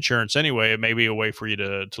you need insurance anyway, it may be a way for you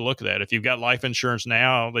to look at that. If you've got life insurance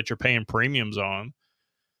now that you're paying premiums on,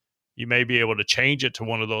 you may be able to change it to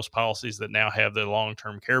one of those policies that now have the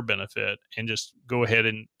long-term care benefit, and just go ahead,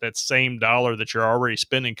 and that same dollar that you're already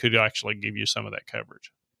spending could actually give you some of that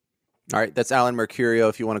coverage. All right, that's Alan Mercurio.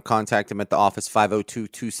 If you want to contact him at the office,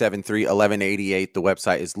 502-273-1188. The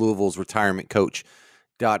website is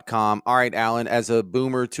Louisville'sRetirementCoach.com. All right, Alan, as a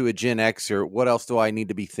boomer to a Gen Xer, what else do I need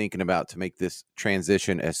to be thinking about to make this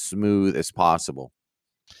transition as smooth as possible?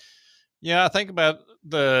 Yeah, I think about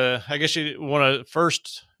I guess you want to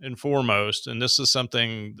first and foremost, and this is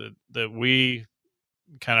something that we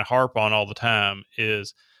kind of harp on all the time,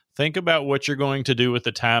 is think about what you're going to do with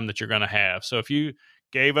the time that you're going to have. So if you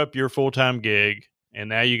gave up your full-time gig and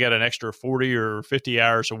now you got an extra 40 or 50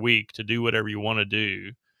 hours a week to do whatever you want to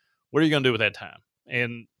do, what are you going to do with that time?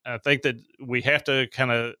 And I think that we have to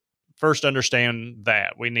kind of first understand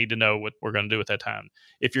that. We need to know what we're going to do with that time.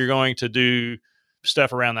 If you're going to do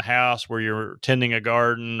stuff around the house where you're tending a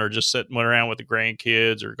garden or just sitting around with the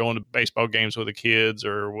grandkids or going to baseball games with the kids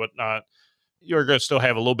or whatnot, you're going to still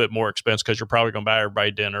have a little bit more expense because you're probably going to buy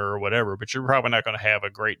everybody dinner or whatever, but you're probably not going to have a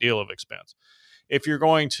great deal of expense. If you're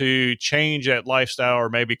going to change that lifestyle or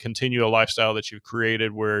maybe continue a lifestyle that you've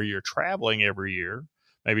created where you're traveling every year,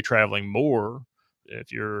 maybe traveling more,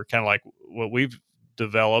 if you're kind of like what we've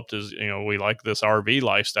developed is, we like this RV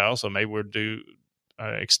lifestyle. So maybe we'll do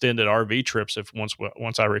extended RV trips. If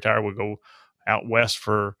once I retire, we'll go out west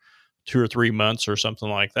for 2 or 3 months or something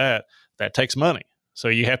like that. That takes money. So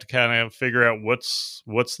you have to kind of figure out what's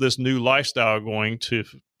this new lifestyle going to,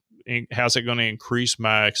 how's it going to increase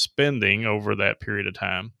my spending over that period of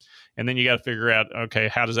time? And then you got to figure out, okay,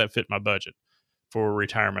 how does that fit my budget for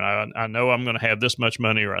retirement? I know I'm going to have this much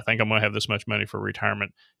money, or I think I'm going to have this much money for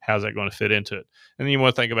retirement. How's that going to fit into it? And then you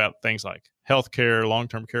want to think about things like healthcare,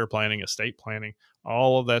 long-term care planning, estate planning.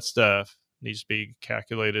 All of that stuff needs to be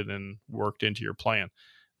calculated and worked into your plan.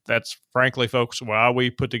 That's frankly, folks, why we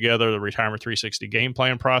put together the Retirement 360 game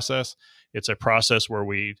plan process. It's a process where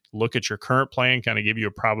we look at your current plan, kind of give you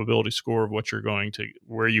a probability score of what you're going to,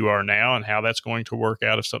 where you are now and how that's going to work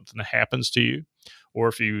out if something happens to you. Or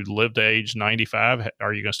if you live to age 95,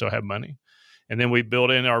 are you going to still have money? And then we build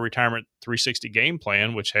in our Retirement 360 game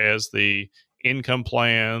plan, which has the income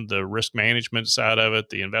plan, the risk management side of it,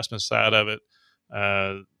 the investment side of it,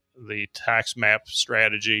 the tax map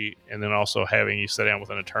strategy, and then also having you sit down with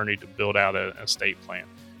an attorney to build out an estate plan.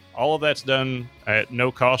 All of that's done at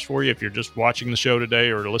no cost for you. If you're just watching the show today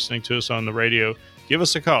or listening to us on the radio, give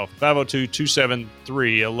us a call,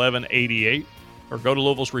 502-273-1188, or go to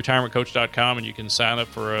Louisville'sRetirementCoach.com and you can sign up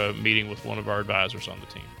for a meeting with one of our advisors on the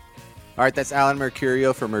team. All right, that's Alan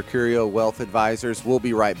Mercurio from Mercurio Wealth Advisors. We'll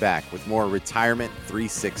be right back with more Retirement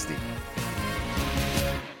 360.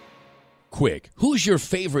 Quick, who's your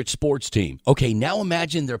favorite sports team? Okay, now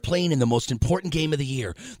imagine they're playing in the most important game of the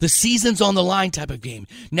year, the season's on the line type of game.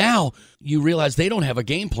 Now you realize they don't have a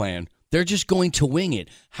game plan. They're just going to wing it.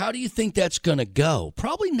 How do you think that's going to go?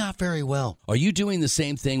 Probably not very well. Are you doing the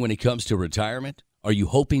same thing when it comes to retirement? Are you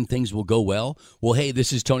hoping things will go well? Well, hey,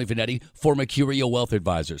 this is Tony Finetti for Mercurio Wealth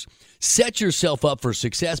Advisors. Set yourself up for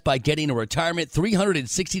success by getting a retirement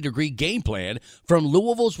 360-degree game plan from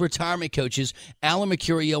Louisville's retirement coaches, Alan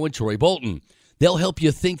Mercurio and Troy Bolton. They'll help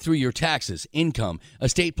you think through your taxes, income,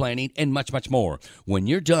 estate planning, and much, much more. When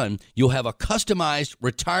you're done, you'll have a customized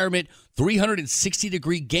retirement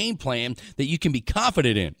 360-degree game plan that you can be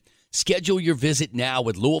confident in. Schedule your visit now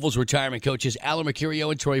with Louisville's retirement coaches, Alan Mercurio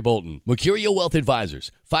and Troy Bolton. Mercurio Wealth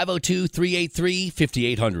Advisors,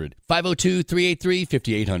 502-383-5800.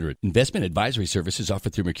 502-383-5800. Investment advisory services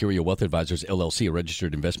offered through Mercurio Wealth Advisors, LLC, a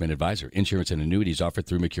registered investment advisor. Insurance and annuities offered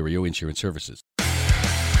through Mercurio Insurance Services.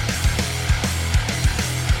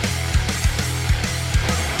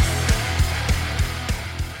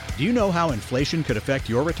 Do you know how inflation could affect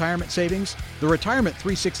your retirement savings? The Retirement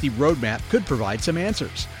 360 Roadmap could provide some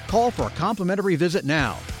answers. Call for a complimentary visit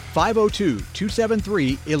now.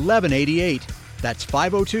 502-273-1188. That's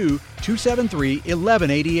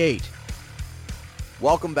 502-273-1188.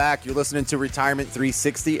 Welcome back. You're listening to Retirement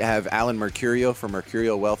 360. I have Alan Mercurio from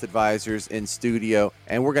Mercurio Wealth Advisors in studio,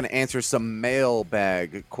 and we're going to answer some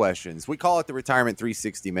mailbag questions. We call it the Retirement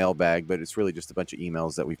 360 mailbag, but it's really just a bunch of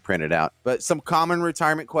emails that we've printed out. But some common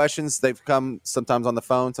retirement questions, they've come sometimes on the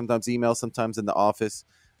phone, sometimes email, sometimes in the office.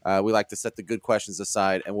 We like to set the good questions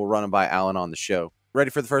aside, and we'll run them by Alan on the show. Ready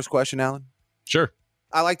for the first question, Alan? Sure.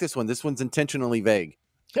 I like this one. This one's intentionally vague.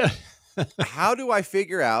 How do I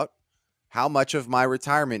figure out how much of my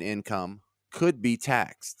retirement income could be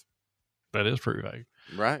taxed? That is pretty vague.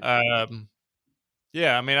 Right.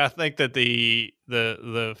 Yeah, I mean, I think that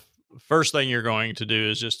the first thing you're going to do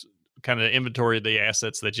is just kind of inventory the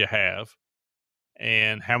assets that you have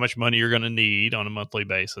and how much money you're going to need on a monthly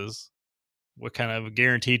basis, what kind of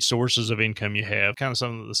guaranteed sources of income you have, kind of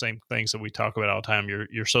some of the same things that we talk about all the time.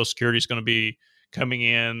 Your Social Security is going to be coming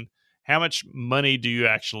in. How much money do you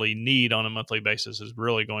actually need on a monthly basis is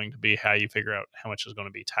really going to be how you figure out how much is going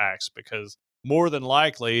to be taxed, because more than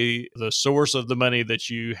likely the source of the money that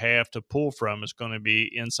you have to pull from is going to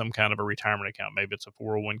be in some kind of a retirement account. Maybe it's a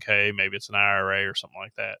 401k, maybe it's an IRA or something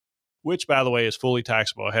like that, which, by the way, is fully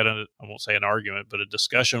taxable. I had I won't say an argument, but a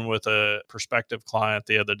discussion with a prospective client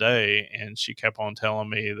the other day, and she kept on telling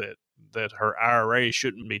me that her IRA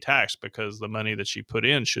shouldn't be taxed because the money that she put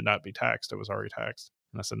in should not be taxed. It was already taxed.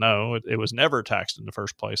 And I said, no, it was never taxed in the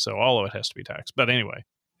first place, so all of it has to be taxed. But anyway,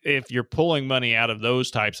 if you're pulling money out of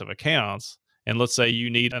those types of accounts, and let's say you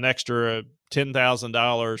need an extra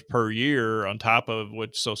 $10,000 per year on top of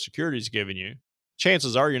what Social Security is giving you,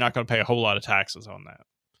 chances are you're not going to pay a whole lot of taxes on that,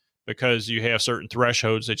 because you have certain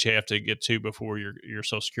thresholds that you have to get to before your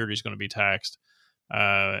Social Security is going to be taxed.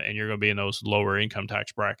 And you're going to be in those lower income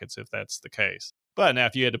tax brackets if that's the case. But now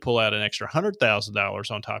if you had to pull out an extra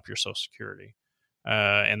 $100,000 on top of your Social Security,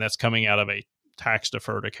 and that's coming out of a tax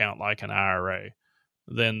deferred account like an IRA,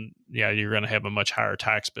 then yeah, you're going to have a much higher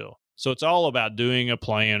tax bill. So it's all about doing a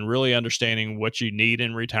plan, really understanding what you need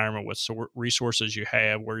in retirement, what resources you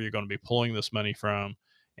have, where you're going to be pulling this money from.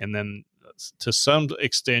 And then to some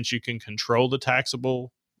extent, you can control the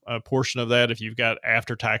taxable portion of that. If you've got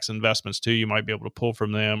after-tax investments too, you might be able to pull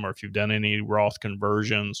from them. Or if you've done any Roth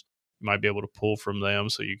conversions, you might be able to pull from them,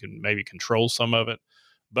 so you can maybe control some of it.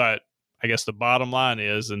 But I guess the bottom line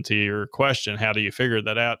is, and to your question, how do you figure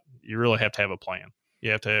that out? You really have to have a plan. You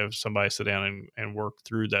have to have somebody sit down and work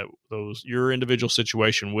through your individual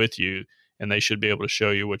situation with you, and they should be able to show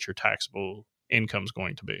you what your taxable income is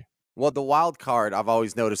going to be. Well, the wild card I've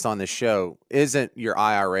always noticed on this show isn't your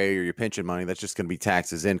IRA or your pension money. That's just going to be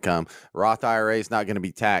taxed as income. Roth IRA is not going to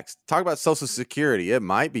be taxed. Talk about Social Security. It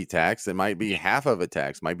might be taxed. It might be half of a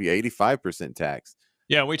tax, might be 85% taxed.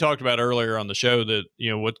 Yeah, we talked about earlier on the show that,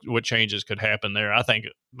 what changes could happen there. I think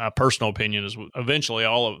my personal opinion is eventually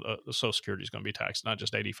all of the Social Security is going to be taxed, not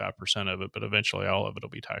just 85% of it, but eventually all of it will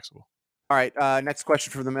be taxable. All right. Next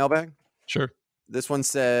question from the mailbag. Sure. This one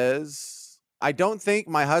says, I don't think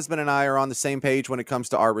my husband and I are on the same page when it comes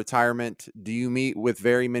to our retirement. Do you meet with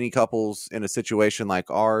very many couples in a situation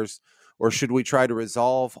like ours, or should we try to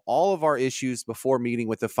resolve all of our issues before meeting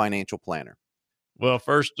with a financial planner? Well,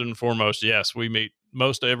 first and foremost, yes, we meet.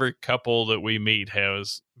 Most every couple that we meet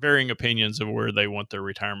has varying opinions of where they want their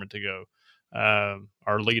retirement to go.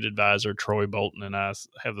 Our lead advisor, Troy Bolton, and I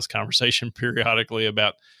have this conversation periodically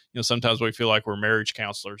about, sometimes we feel like we're marriage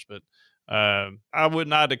counselors, but I would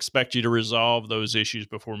not expect you to resolve those issues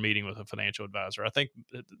before meeting with a financial advisor. I think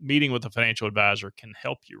meeting with a financial advisor can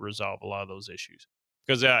help you resolve a lot of those issues,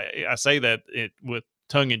 because I say that with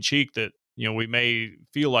tongue in cheek that, we may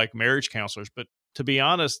feel like marriage counselors, but to be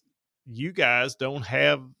honest, you guys don't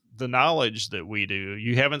have the knowledge that we do.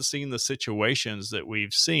 You haven't seen the situations that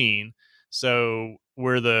we've seen. So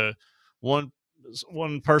where the one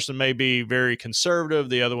person may be very conservative,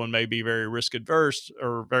 the other one may be very risk adverse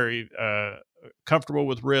or very comfortable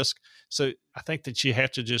with risk. So I think that you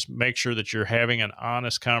have to just make sure that you're having an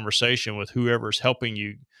honest conversation with whoever's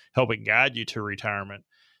helping guide you to retirement.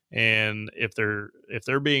 And if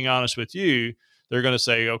they're being honest with you, they're going to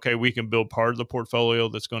say, okay, we can build part of the portfolio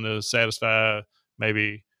that's going to satisfy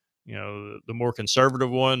maybe, the more conservative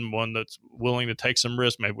one that's willing to take some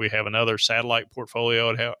risk. Maybe we have another satellite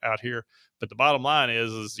portfolio out here. But the bottom line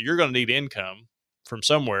is you're going to need income from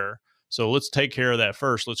somewhere. So let's take care of that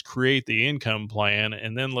first. Let's create the income plan,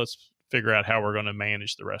 and then let's figure out how we're going to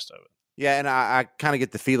manage the rest of it. Yeah, and I kind of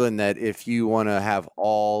get the feeling that if you want to have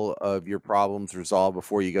all of your problems resolved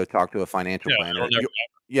before you go talk to a financial planner,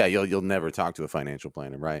 you'll never talk to a financial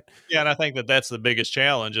planner, right? Yeah, and I think that that's the biggest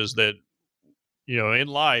challenge is that, in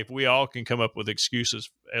life, we all can come up with excuses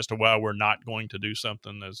as to why we're not going to do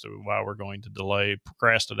something, as to why we're going to delay.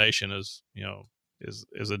 Procrastination is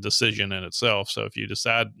a decision in itself. So if you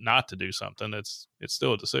decide not to do something, it's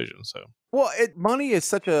still a decision. So. Well, money is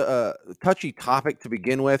such a touchy topic to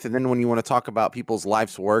begin with. And then when you want to talk about people's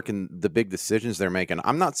life's work and the big decisions they're making,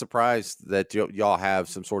 I'm not surprised that y'all have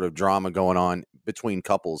some sort of drama going on between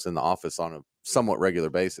couples in the office on a somewhat regular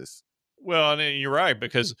basis. Well, and you're right,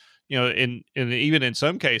 because, even in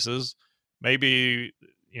some cases, maybe,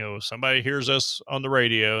 somebody hears us on the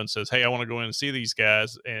radio and says, hey, I want to go in and see these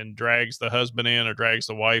guys, and drags the husband in or drags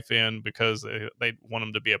the wife in because they want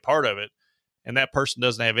them to be a part of it. And that person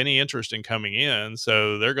doesn't have any interest in coming in.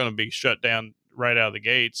 So they're going to be shut down right out of the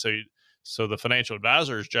gate. So the financial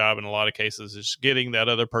advisor's job in a lot of cases is getting that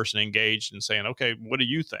other person engaged and saying, okay, what do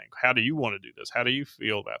you think? How do you want to do this? How do you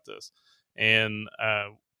feel about this? And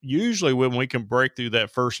usually when we can break through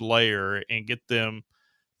that first layer and get them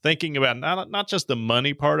thinking about not just the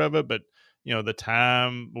money part of it, but the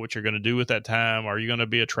time, what you're going to do with that time. Are you going to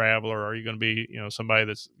be a traveler? Are you going to be somebody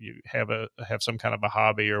that's you have some kind of a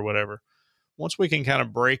hobby or whatever? Once we can kind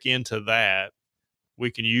of break into that,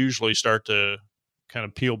 we can usually start to kind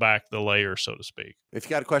of peel back the layer, so to speak. If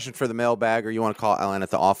you got a question for the mailbag or you want to call Alan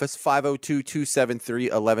at the office,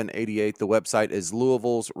 502-273-1188. The website is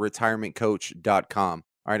Louisville'sRetirementCoach.com.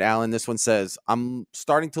 All right, Alan, this one says, I'm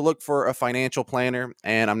starting to look for a financial planner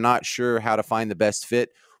and I'm not sure how to find the best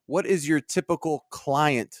fit. What is your typical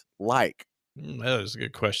client like? That is a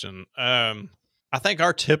good question. I think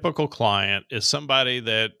our typical client is somebody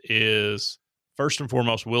that is first and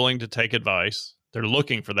foremost willing to take advice. They're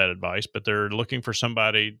looking for that advice, but they're looking for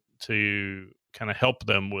somebody to kind of help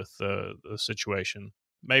them with the situation.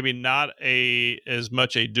 Maybe not as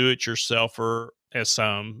much a do-it-yourselfer as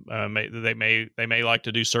some. They may like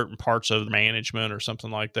to do certain parts of management or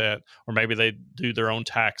something like that, or maybe they do their own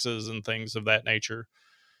taxes and things of that nature.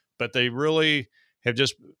 But they really have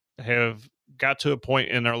got to a point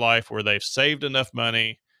in their life where they've saved enough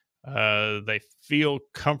money. They feel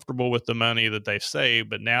comfortable with the money that they've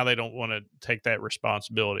saved, but now they don't want to take that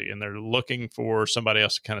responsibility, and they're looking for somebody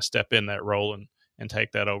else to kind of step in that role and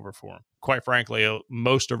take that over for them. Quite frankly,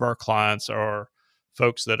 most of our clients are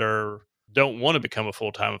folks that don't want to become a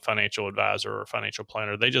full-time financial advisor or financial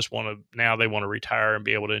planner. They just want to retire and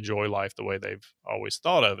be able to enjoy life the way they've always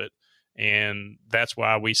thought of it. And that's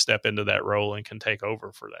why we step into that role and can take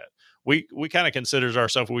over for that. We kind of consider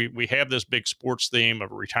ourselves, we have this big sports theme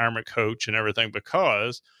of a retirement coach and everything,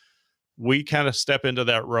 because we kind of step into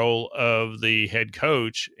that role of the head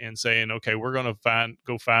coach and saying, okay, we're going to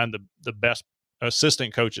go find the best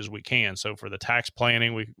assistant coaches we can. So for the tax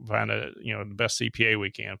planning, we find the best CPA we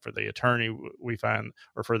can. For the attorney, we find,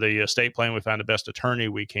 or for the estate plan, we find the best attorney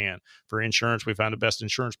we can. For insurance, we find the best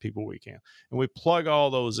insurance people we can. And we plug all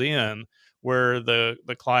those in where the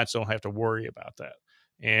clients don't have to worry about that.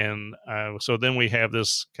 And so then we have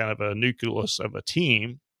this kind of a nucleus of a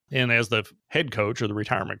team. And as the head coach or the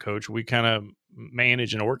retirement coach, we kind of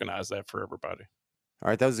manage and organize that for everybody. All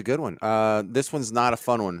right, that was a good one. This one's not a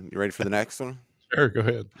fun one. You ready for the next one? Sure, go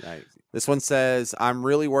ahead. Nice. This one says, I'm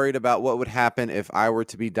really worried about what would happen if I were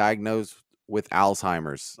to be diagnosed with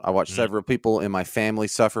Alzheimer's. I watched several people in my family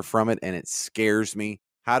suffer from it, and it scares me.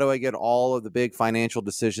 How do I get all of the big financial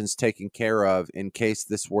decisions taken care of in case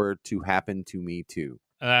this were to happen to me too?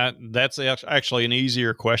 That's actually an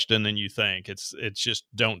easier question than you think. It's just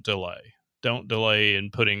don't delay. Don't delay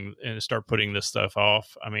and start putting this stuff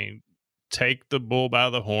off. I mean, take the bull by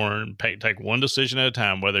the horn, take one decision at a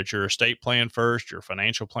time, whether it's your estate plan first, your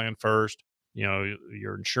financial plan first,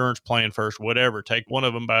 your insurance plan first, whatever. Take one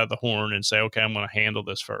of them by the horn and say, okay, I'm going to handle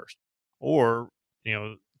this first. Or,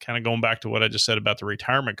 kind of going back to what I just said about the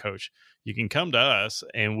retirement coach, you can come to us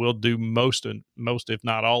and we'll do most, if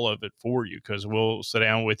not all of it for you, because we'll sit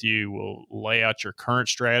down with you. We'll lay out your current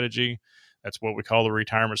strategy. That's what we call the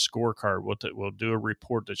retirement scorecard. We'll do a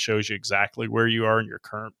report that shows you exactly where you are in your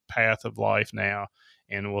current path of life now,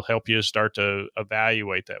 and we'll help you start to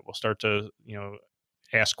evaluate that. We'll start to,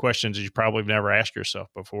 ask questions that you probably have never asked yourself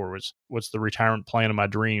before. What's the retirement plan of my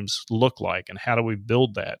dreams look like, and how do we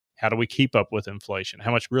build that? How do we keep up with inflation?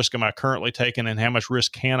 How much risk am I currently taking, and how much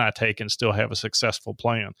risk can I take and still have a successful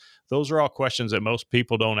plan? Those are all questions that most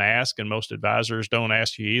people don't ask, and most advisors don't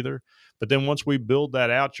ask you either. But then once we build that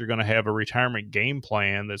out, you're going to have a retirement game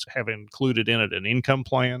plan that's have included in it an income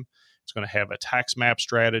plan. It's going to have a tax map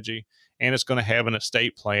strategy, and it's going to have an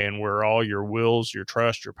estate plan where all your wills, your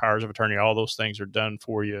trust, your powers of attorney, all those things are done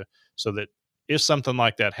for you, so that if something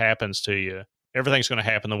like that happens to you, everything's going to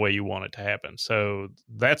happen the way you want it to happen. So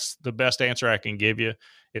that's the best answer I can give you.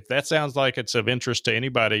 If that sounds like it's of interest to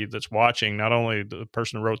anybody that's watching, not only the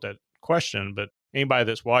person who wrote that question, but anybody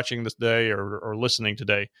that's watching this day or listening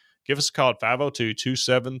today, give us a call at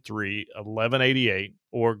 502-273-1188,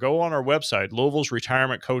 or go on our website,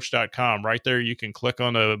 Louisville'sRetirementCoach.com. Right there, you can click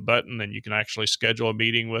on a button and you can actually schedule a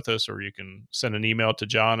meeting with us, or you can send an email to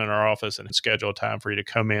John in our office and schedule a time for you to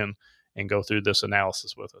come in and go through this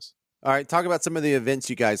analysis with us. All right, talk about some of the events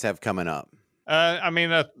you guys have coming up.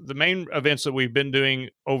 The main events that we've been doing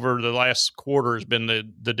over the last quarter has been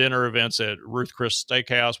the dinner events at Ruth Chris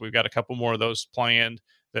Steakhouse. We've got a couple more of those planned.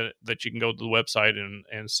 that you can go to the website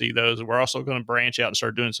and see those. We're also going to branch out and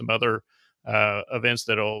start doing some other events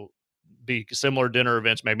that'll be similar dinner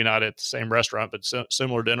events, maybe not at the same restaurant, but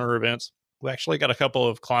similar dinner events. We actually got a couple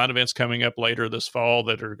of client events coming up later this fall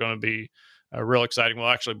that are going to be real exciting. Well,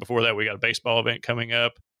 actually, before that, we got a baseball event coming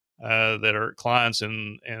up that our clients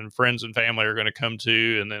and friends and family are going to come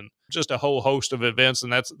to, and then just a whole host of events.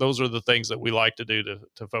 And those are the things that we like to do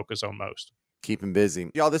to focus on most. Keep him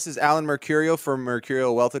busy. Y'all, this is Alan Mercurio from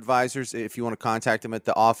Mercurio Wealth Advisors. If you want to contact him at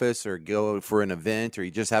the office or go for an event, or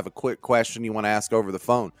you just have a quick question you want to ask over the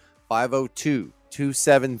phone,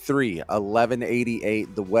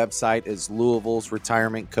 502-273-1188. The website is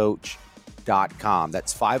Louisville'sRetirementCoach.com.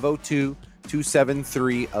 That's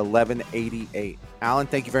 502-273-1188. Alan,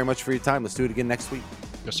 thank you very much for your time. Let's do it again next week.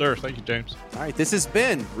 Yes, sir. Thank you, James. All right, this has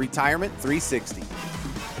been Retirement 360.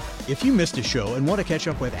 If you missed a show and want to catch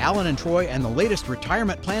up with Alan and Troy and the latest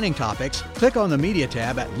retirement planning topics, click on the media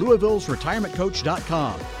tab at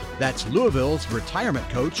Louisville'sRetirementCoach.com. That's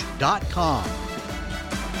Louisville'sRetirementCoach.com.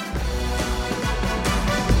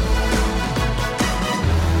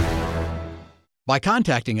 By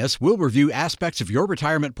contacting us, we'll review aspects of your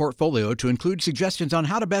retirement portfolio to include suggestions on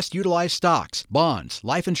how to best utilize stocks, bonds,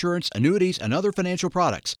 life insurance, annuities, and other financial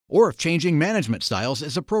products, or if changing management styles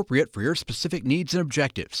is appropriate for your specific needs and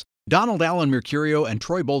objectives. Donald Allen Mercurio and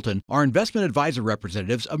Troy Bolton are investment advisor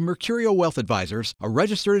representatives of Mercurio Wealth Advisors, a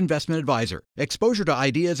registered investment advisor. Exposure to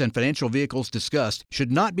ideas and financial vehicles discussed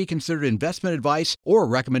should not be considered investment advice or a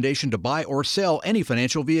recommendation to buy or sell any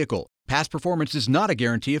financial vehicle. Past performance is not a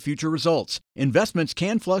guarantee of future results. Investments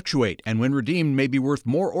can fluctuate and when redeemed may be worth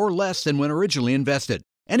more or less than when originally invested.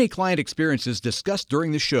 Any client experiences discussed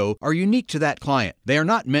during the show are unique to that client. They are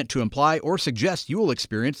not meant to imply or suggest you will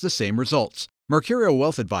experience the same results. Mercurio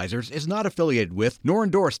Wealth Advisors is not affiliated with nor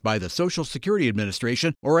endorsed by the Social Security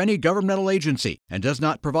Administration or any governmental agency and does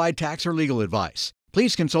not provide tax or legal advice.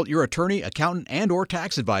 Please consult your attorney, accountant, and/or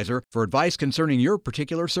tax advisor for advice concerning your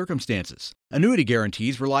particular circumstances. Annuity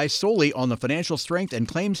guarantees rely solely on the financial strength and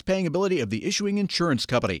claims-paying ability of the issuing insurance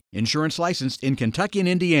company. Insurance licensed in Kentucky and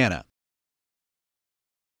Indiana.